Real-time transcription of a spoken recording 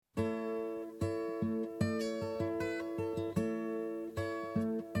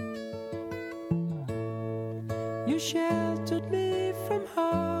You sheltered me from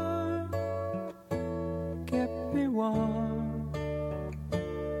harm, kept me warm,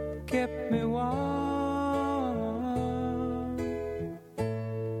 kept me warm.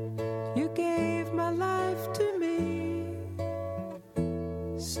 You gave my life to me,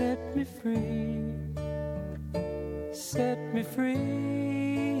 set me free, set me free.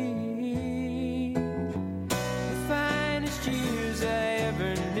 The finest years I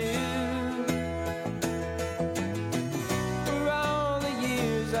ever knew were all the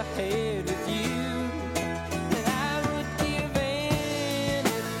years I had with you. And I would give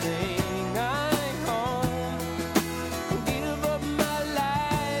anything I own, give up my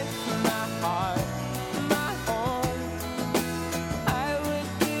life, my heart, my home. I would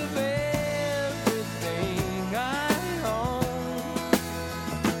give everything I own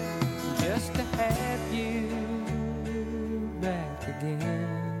just to have you back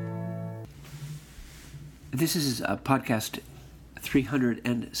again. This is podcast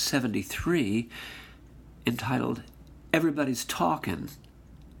 373, entitled Everybody's Talkin',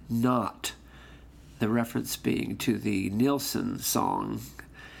 Not, the reference being to the Nilsson song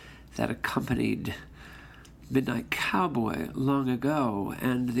that accompanied Midnight Cowboy long ago.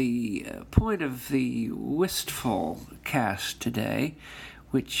 And the point of the wistful cast today,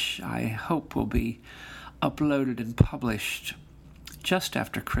 which I hope will be uploaded and published just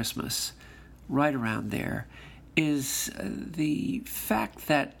after Christmas, right around there, is the fact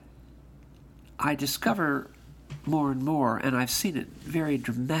that I discover more and more, and I've seen it very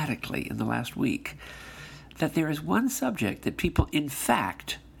dramatically in the last week, that there is one subject that people in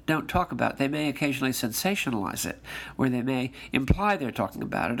fact don't talk about. They may occasionally sensationalize it, or they may imply they're talking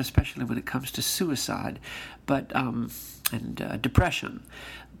about it, especially when it comes to suicide, but and depression.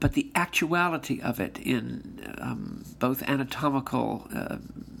 But the actuality of it in both anatomical,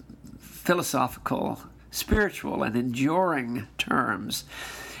 philosophical, spiritual, and enduring terms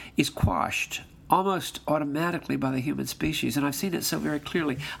is quashed almost automatically by the human species, and I've seen it so very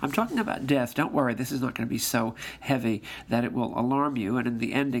clearly. I'm talking about death. Don't worry, this is not going to be so heavy that it will alarm you, and in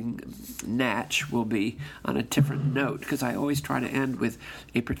the ending, Natch will be on a different note, because I always try to end with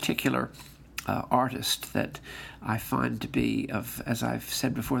a particular artist that I find to be of, as I've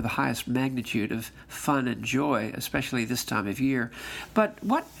said before, the highest magnitude of fun and joy, especially this time of year. But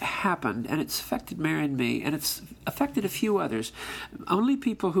what happened, and it's affected Mary and me, and it's affected a few others, only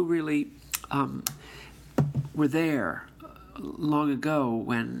people who really were there long ago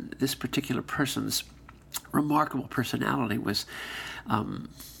when this particular person's remarkable personality was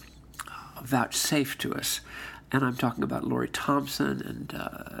vouchsafed to us. And I'm talking about Laurie Thompson and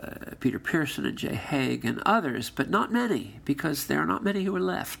Peter Pearson and Jay Haig and others, but not many, because there are not many who are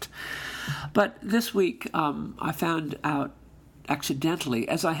left. But this week I found out accidentally,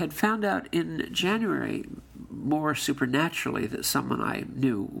 as I had found out in January more supernaturally, that someone I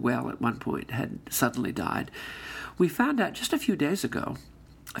knew well at one point had suddenly died. We found out just a few weeks ago,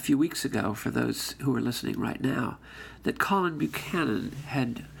 for those who are listening right now, that Colin Buchanan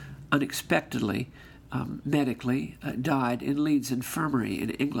had unexpectedly medically died in Leeds Infirmary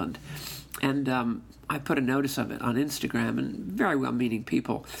in England. And I put a notice of it on Instagram, and very well-meaning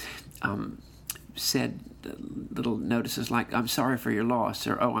people said little notices like, "I'm sorry for your loss,"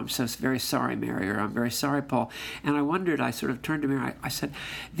 or "Oh, I'm so very sorry, Mary," or "I'm very sorry, Paul." And I wondered, I sort of turned to Mary, I said,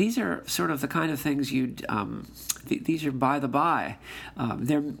 these are sort of the kind of things these are by the by.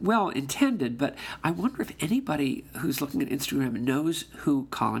 They're well intended, but I wonder if anybody who's looking at Instagram knows who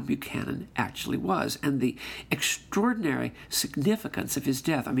Colin Buchanan actually was, and the extraordinary significance of his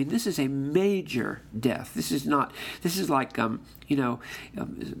death. I mean, this is a major death. This is like,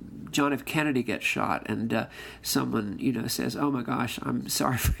 John F. Kennedy gets shot, and someone, says, "Oh my gosh, I'm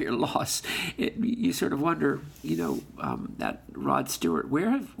sorry for your loss." You sort of wonder, that Rod Stewart,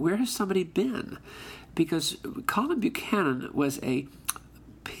 where has somebody been? Because Colin Buchanan was a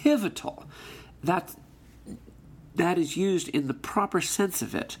pivotal, that is used in the proper sense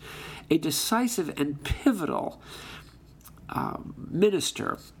of it, a decisive and pivotal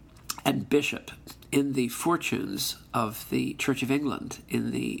minister and bishop in the fortunes of the Church of England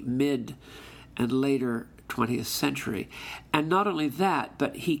in the mid and later 20th century. And not only that,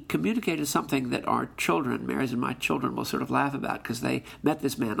 but he communicated something that our children, Mary's and my children, will sort of laugh about, because they met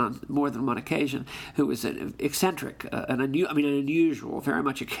this man on more than one occasion, who was an eccentric, an unusual, very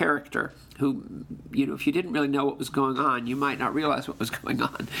much a character who, if you didn't really know what was going on, you might not realize what was going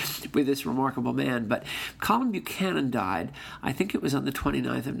on with this remarkable man. But Colin Buchanan died, I think it was on the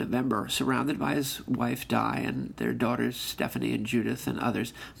 29th of November, surrounded by his wife Di and their daughters Stephanie and Judith and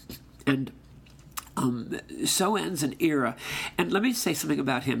others. And So ends an era. And let me say something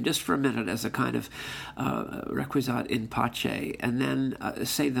about him just for a minute as a kind of requisite in pace, and then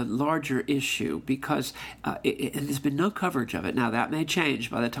say the larger issue, because there's been no coverage of it. Now, that may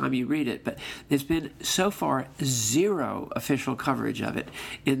change by the time you read it, but there's been so far zero official coverage of it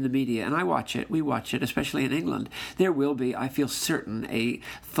in the media. And we watch it, especially in England. There will be, I feel certain, a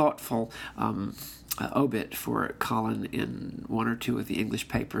thoughtful obit for Colin in one or two of the English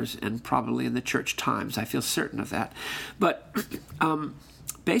papers, and probably in the Church Times. I feel certain of that. But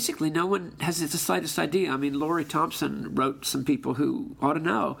basically, no one has the slightest idea. I mean, Laurie Thompson wrote some people who ought to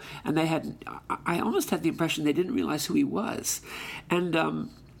know, and I almost had the impression they didn't realize who he was. And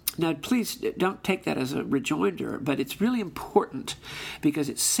now, please don't take that as a rejoinder, but it's really important because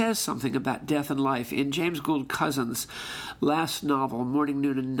it says something about death and life. In James Gould Cousins' last novel, Morning,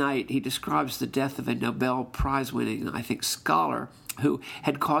 Noon, and Night, he describes the death of a Nobel Prize-winning, I think, scholar who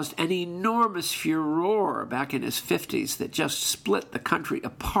had caused an enormous furor back in his 50s that just split the country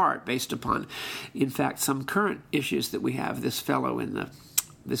apart based upon, in fact, some current issues that we have. This fellow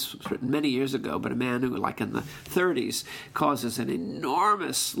this was written many years ago, but a man who, like in the 30s, causes an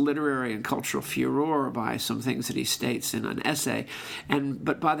enormous literary and cultural furor by some things that he states in an essay.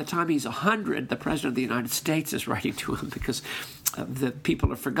 But by the time he's 100, the President of the United States is writing to him because the people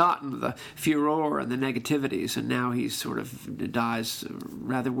have forgotten the furor and the negativities, and now he sort of dies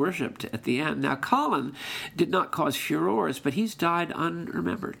rather worshipped at the end. Now, Colin did not cause furors, but he's died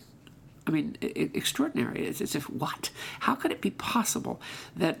unremembered. I mean, extraordinary. It's as if, what? How could it be possible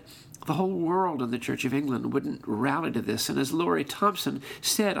that the whole world in the Church of England wouldn't rally to this? And as Laurie Thompson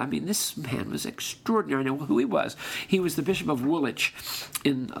said, I mean, this man was extraordinary. Now, who he was the Bishop of Woolwich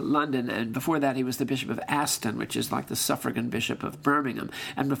in London, and before that he was the Bishop of Aston, which is like the suffragan Bishop of Birmingham.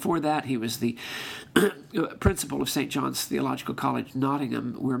 And before that he was the principal of St. John's Theological College,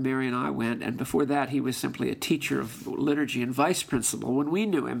 Nottingham, where Mary and I went. And before that he was simply a teacher of liturgy and vice principal when we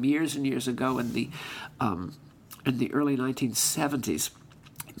knew him years and years ago in the early 1970s.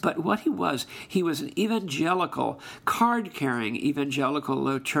 But what he was an evangelical, card-carrying evangelical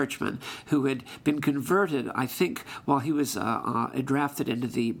low churchman who had been converted, I think, while he was drafted into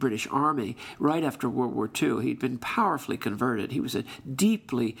the British Army right after World War II. He'd been powerfully converted. He was a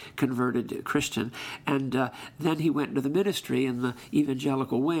deeply converted Christian. And then he went into the ministry in the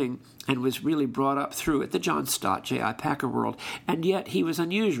evangelical wing and was really brought up through it, the John Stott, J.I. Packer world. And yet he was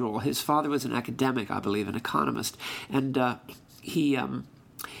unusual. His father was an academic, I believe, an economist. And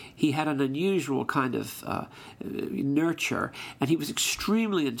he had an unusual kind of nurture, and he was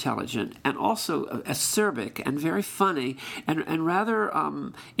extremely intelligent and also acerbic and very funny and rather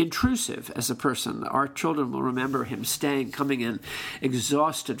intrusive as a person. Our children will remember him coming in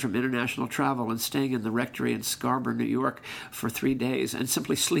exhausted from international travel and staying in the rectory in Scarborough, New York for 3 days and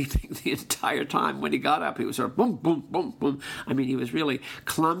simply sleeping the entire time. When he got up, he was sort of boom, boom, boom, boom. I mean, he was really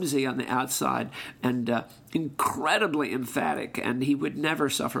clumsy on the outside and incredibly emphatic, and he would never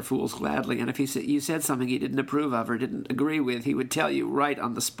suffer fools gladly. And if you said something he didn't approve of or didn't agree with, he would tell you right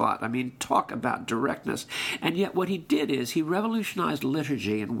on the spot. I mean, talk about directness. And yet what he did is he revolutionized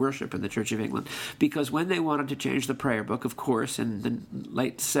liturgy and worship in the Church of England, because when they wanted to change the prayer book, of course, in the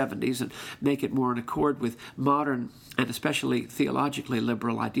late 70s and make it more in accord with modern and especially theologically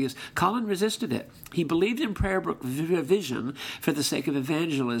liberal ideas, Colin resisted it. He believed in prayer book revision for the sake of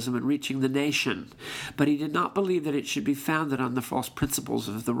evangelism and reaching the nation, but he did not believe that it should be founded on the false principles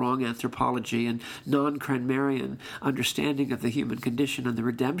of the wrong anthropology and non-Cranmerian understanding of the human condition and the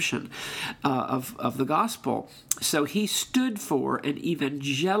redemption of the gospel. So he stood for an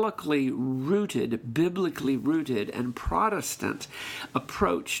evangelically rooted, biblically rooted, and Protestant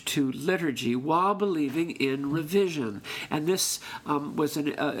approach to liturgy while believing in revision. And this was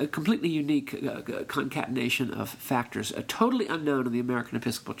a completely unique concatenation of factors, totally unknown in the American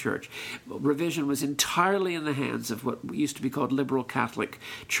Episcopal Church. Revision was entirely in the hands of what used to be called liberal Catholic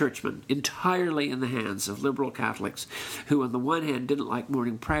churchmen, entirely in the hands of liberal Catholics who, on the one hand, didn't like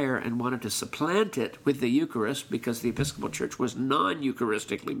morning prayer and wanted to supplant it with the Eucharist, because the Episcopal Church was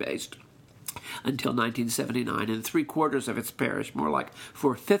non-Eucharistically based until 1979 in 3/4 of its parish, more like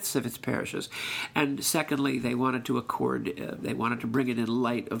 4/5 of its parishes. And secondly, they wanted to bring it in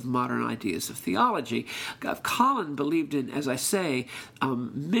light of modern ideas of theology. Colin believed in, as I say,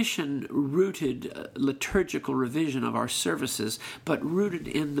 mission-rooted liturgical revision of our services, but rooted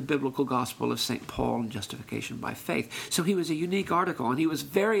in the biblical gospel of St. Paul and justification by faith. So he was a unique article, and he was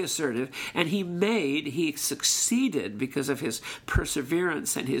very assertive, and he succeeded because of his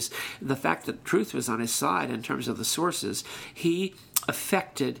perseverance and the fact that truth was on his side in terms of the sources. He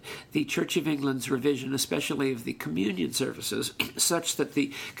affected the Church of England's revision, especially of the communion services, such that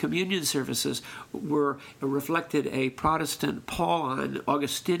the communion services reflected a Protestant, Pauline,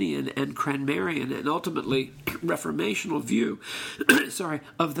 Augustinian, and Cranmerian, and ultimately Reformational view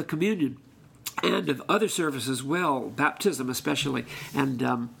of the communion, and of other services, baptism especially,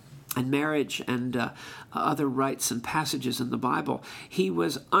 and marriage and other rites and passages in the Bible. He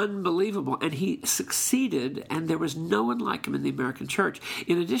was unbelievable, and he succeeded, and there was no one like him in the American church.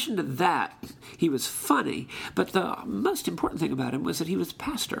 In addition to that, he was funny, but the most important thing about him was that he was a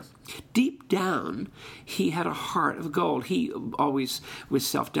pastor. Deep down, he had a heart of gold. He always was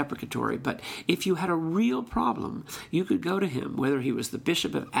self-deprecatory, but if you had a real problem, you could go to him, whether he was the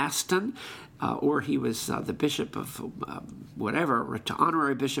Bishop of Aston, or he was the bishop of whatever,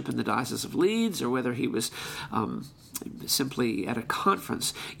 honorary bishop in the Diocese of Leeds, or whether he was simply at a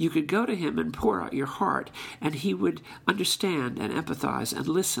conference. You could go to him and pour out your heart, and he would understand and empathize and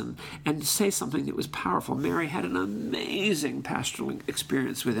listen and say something that was powerful. Mary had an amazing pastoral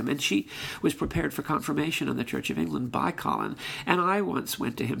experience with him, and she was prepared for confirmation in the Church of England by Colin. And I once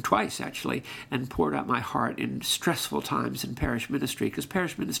went to him, twice actually, and poured out my heart in stressful times in parish ministry, because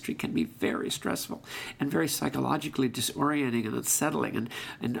parish ministry can be very stressful and very psychologically disorienting and unsettling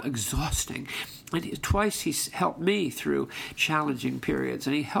and exhausting. And twice he helped me through challenging periods,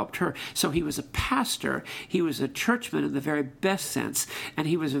 and he helped her. So he was a pastor, he was a churchman in the very best sense, and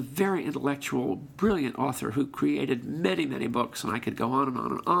he was a very intellectual, brilliant author who created many, many books, and I could go on and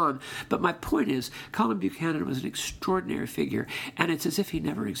on and on. But my point is, Colin Buchanan was an extraordinary figure, and it's as if he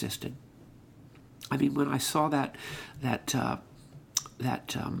never existed. I mean, when I saw that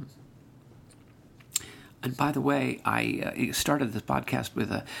and by the way, I started this podcast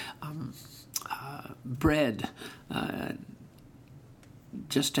with a bread,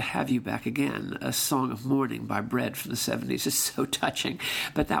 just to have you back again, a song of mourning by Bread from the 70s is so touching.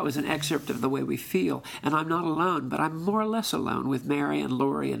 But that was an excerpt of the way we feel. And I'm not alone, but I'm more or less alone with Mary and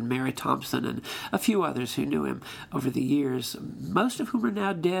Laurie and Mary Thompson and a few others who knew him over the years, most of whom are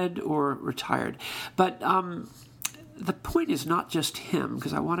now dead or retired. But the point is not just him,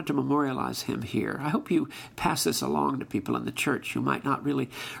 because I wanted to memorialize him here. I hope you pass this along to people in the church who might not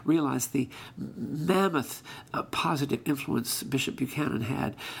really realize the mammoth positive influence Bishop Buchanan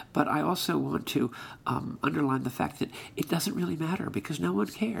had. But I also want to underline the fact that it doesn't really matter, because no one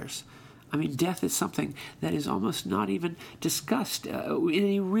cares. I mean, death is something that is almost not even discussed in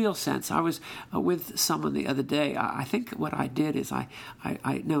any real sense. I was with someone the other day. I think what I did is I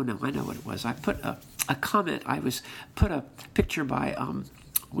know what it was. I put a comment. I put a picture by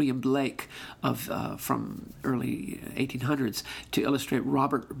William Blake from early 1800s to illustrate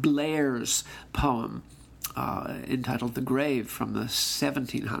Robert Blair's poem entitled The Grave from the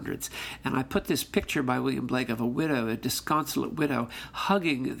 1700s. And I put this picture by William Blake of a widow, a disconsolate widow,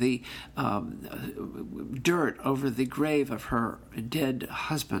 hugging the dirt over the grave of her dead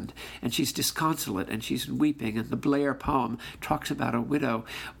husband. And she's disconsolate and she's weeping. And the Blair poem talks about a widow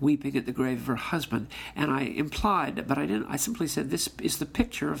weeping at the grave of her husband. And I implied, but I didn't, I simply said this is the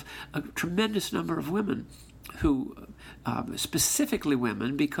picture of a tremendous number of women who, specifically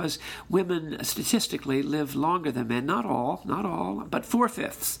women, because women statistically live longer than men. Not all, but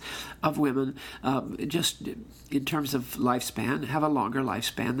 4/5 of women, just in terms of lifespan, have a longer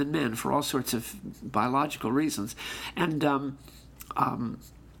lifespan than men for all sorts of biological reasons. And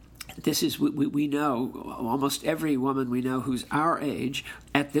this is, we know, almost every woman we know who's our age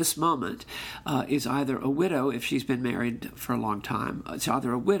at this moment is either a widow if she's been married for a long time. It's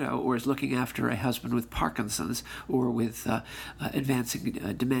either a widow or is looking after a husband with Parkinson's or with advancing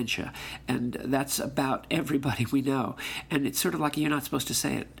dementia. And that's about everybody we know. And it's sort of like you're not supposed to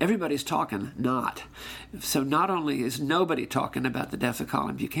say it. Everybody's talking, not. So not only is nobody talking about the death of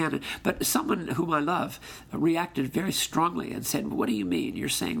Colin Buchanan, but someone whom I love reacted very strongly and said, what do you mean? You're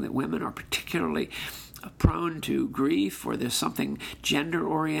saying that women are particularly prone to grief, or there's something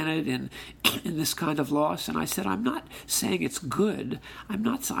gender-oriented in this kind of loss? And I said, I'm not saying it's good.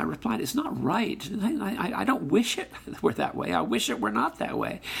 I replied, it's not right. I don't wish it were that way. I wish it were not that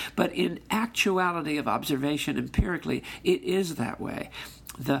way. But in actuality of observation, empirically, it is that way.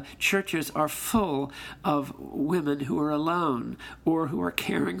 The churches are full of women who are alone or who are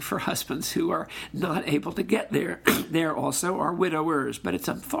caring for husbands who are not able to get there. There also are widowers, but it's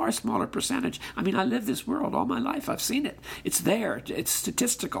a far smaller percentage. I mean, I lived this world all my life. I've seen it. It's there. It's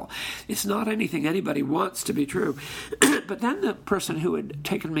statistical. It's not anything anybody wants to be true. But then the person who had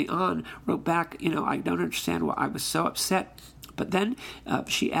taken me on wrote back, I don't understand why I was so upset. But then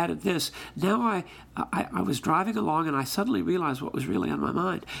she added this. Now I was driving along and I suddenly realized what was really on my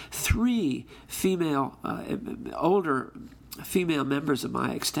mind. 3 female, older female members of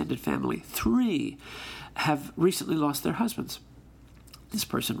my extended family, 3 have recently lost their husbands. This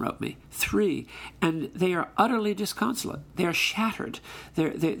person wrote me, 3, and they are utterly disconsolate. They are shattered.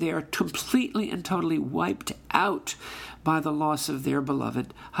 They are completely and totally wiped out by the loss of their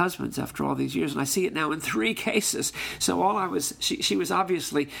beloved husbands after all these years. And I see it now in 3 cases. So she was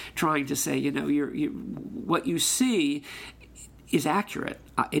obviously trying to say, what you see is accurate.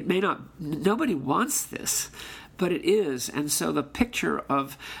 It may not, nobody wants this, but it is. And so the picture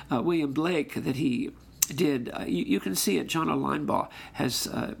of William Blake that he did, you can see it. John O. Linebaugh has,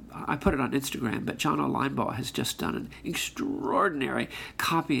 I put it on Instagram, but John O. Linebaugh has just done an extraordinary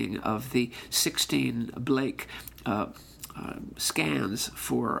copying of the 16 Blake scans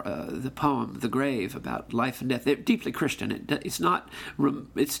for the poem The Grave, about life and death. They're deeply Christian.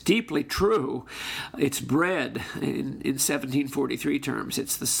 It's deeply true. It's bred in 1743 terms.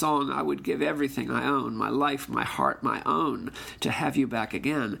 It's the song, I would give everything I own, my life, my heart, my own, to have you back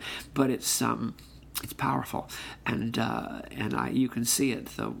again. But it's powerful, and you can see it,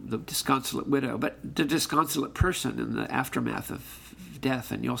 the disconsolate widow, but the disconsolate person in the aftermath of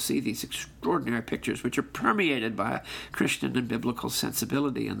death, and you'll see these extraordinary pictures which are permeated by a Christian and biblical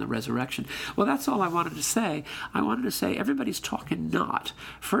sensibility in the resurrection. Well, that's all I wanted to say. I wanted to say everybody's talking not.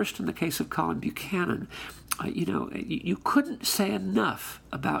 First, in the case of Colin Buchanan, you couldn't say enough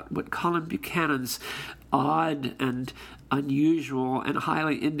about what Colin Buchanan's odd and unusual and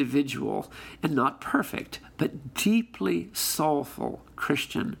highly individual and not perfect, but deeply soulful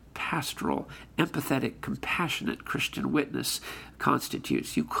Christian, pastoral, empathetic, compassionate Christian witness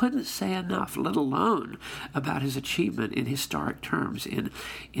constitutes. You couldn't say enough, let alone about his achievement in historic terms, in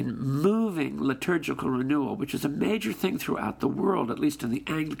moving liturgical renewal, which is a major thing throughout the world, at least in the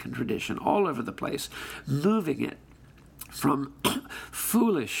Anglican tradition, all over the place, moving it from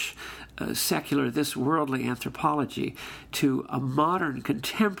foolish, secular, this worldly anthropology to a modern,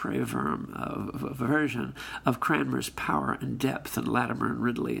 contemporary version of Cranmer's power and depth, and Latimer and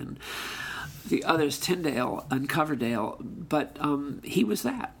Ridley and the others, Tyndale and Coverdale. But he was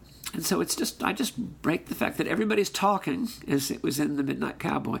that. And so I just break the fact that everybody's talking, as it was in The Midnight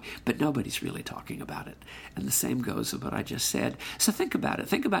Cowboy, but nobody's really talking about it. And the same goes with what I just said. So think about it.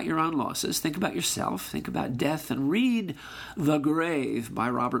 Think about your own losses. Think about yourself. Think about death. And read The Grave by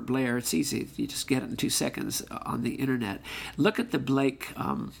Robert Blair. It's easy. You just get it in 2 seconds on the internet. Look at the Blake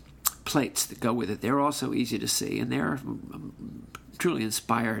plates that go with it. They're also easy to see, and they're truly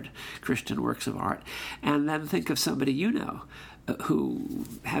inspired Christian works of art. And then think of somebody you know who,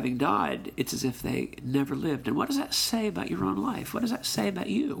 having died, it's as if they never lived. And what does that say about your own life? What does that say about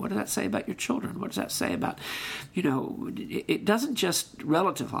you? What does that say about your children? What does that say about, it doesn't just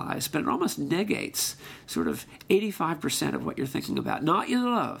relativize, but it almost negates sort of 85% of what you're thinking about. Not your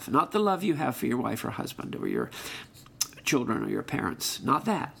love, not the love you have for your wife or husband or your children or your parents. Not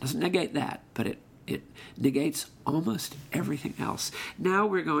that. Doesn't negate that, but it negates almost everything else. Now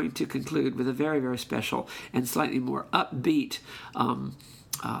we're going to conclude with a very, very special and slightly more upbeat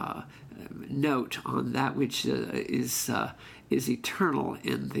note on that which is eternal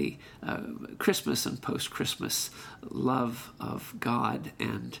in the Christmas and post-Christmas love of God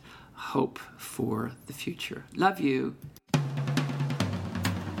and hope for the future. Love you.